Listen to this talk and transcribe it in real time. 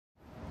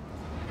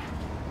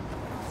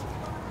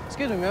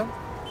Excuse me, ma'am.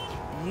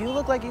 You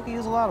look like you could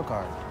use a lotto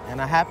card.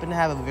 And I happen to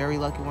have a very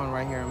lucky one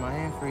right here in my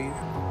hand for you.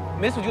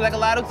 Miss, would you like a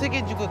lotto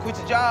ticket? You could quit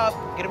your job,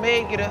 get a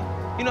maid, get a,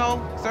 you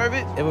know, serve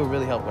it. It would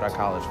really help with our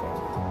college fund.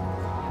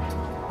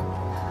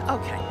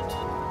 Okay.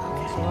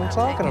 That's what I'm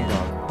talking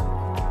about.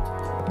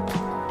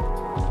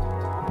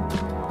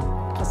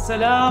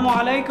 Assalamu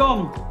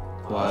alaikum.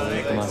 Wa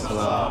alaikum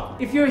assalam.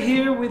 If you're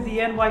here with the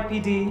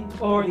NYPD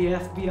or the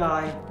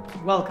FBI,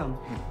 welcome.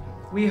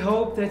 We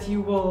hope that you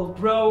will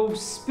grow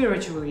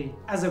spiritually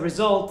as a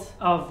result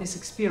of this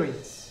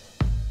experience.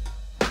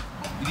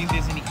 You think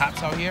there's any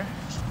cops out here?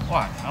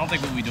 Why? I don't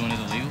think what we're doing is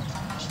illegal.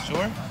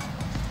 Sure?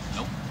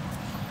 Nope.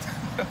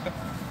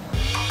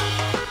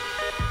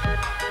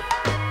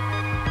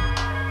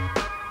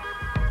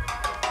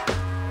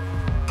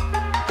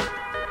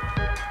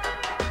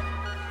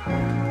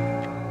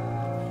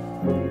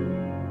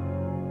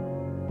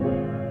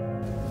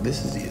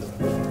 This is you,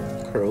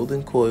 curled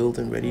and coiled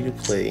and ready to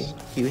play.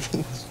 He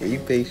waits very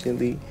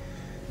patiently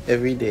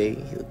every day.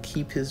 He'll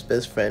keep his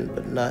best friend,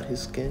 but not his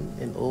skin,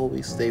 and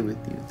always stay with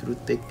you through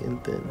thick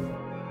and thin.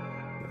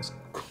 That's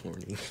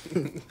corny.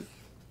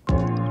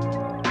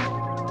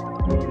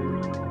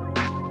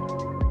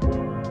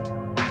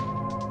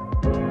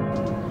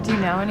 Do you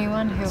know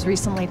anyone who's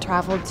recently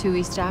traveled to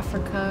East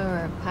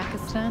Africa or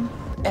Pakistan?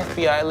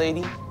 FBI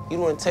lady, you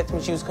didn't want to text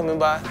me she was coming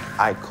by?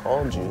 I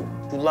called you.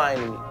 You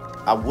lying to me.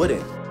 I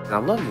wouldn't. And I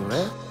love you,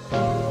 man.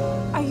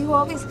 Are you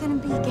always gonna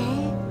be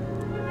gay?